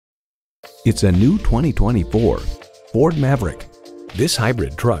It's a new 2024 Ford Maverick. This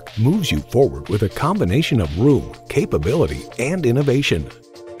hybrid truck moves you forward with a combination of room, capability, and innovation.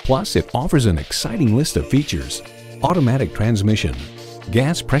 Plus, it offers an exciting list of features: automatic transmission,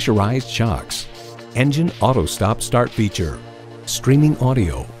 gas pressurized shocks, engine auto stop start feature, streaming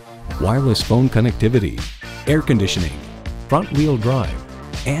audio, wireless phone connectivity, air conditioning, front wheel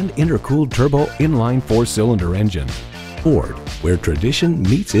drive, and intercooled turbo inline 4-cylinder engine. Ford, where tradition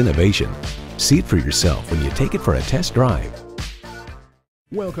meets innovation. See it for yourself when you take it for a test drive.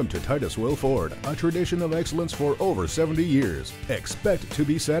 Welcome to Titus Will Ford, a tradition of excellence for over 70 years. Expect to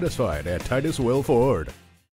be satisfied at Titus Will Ford.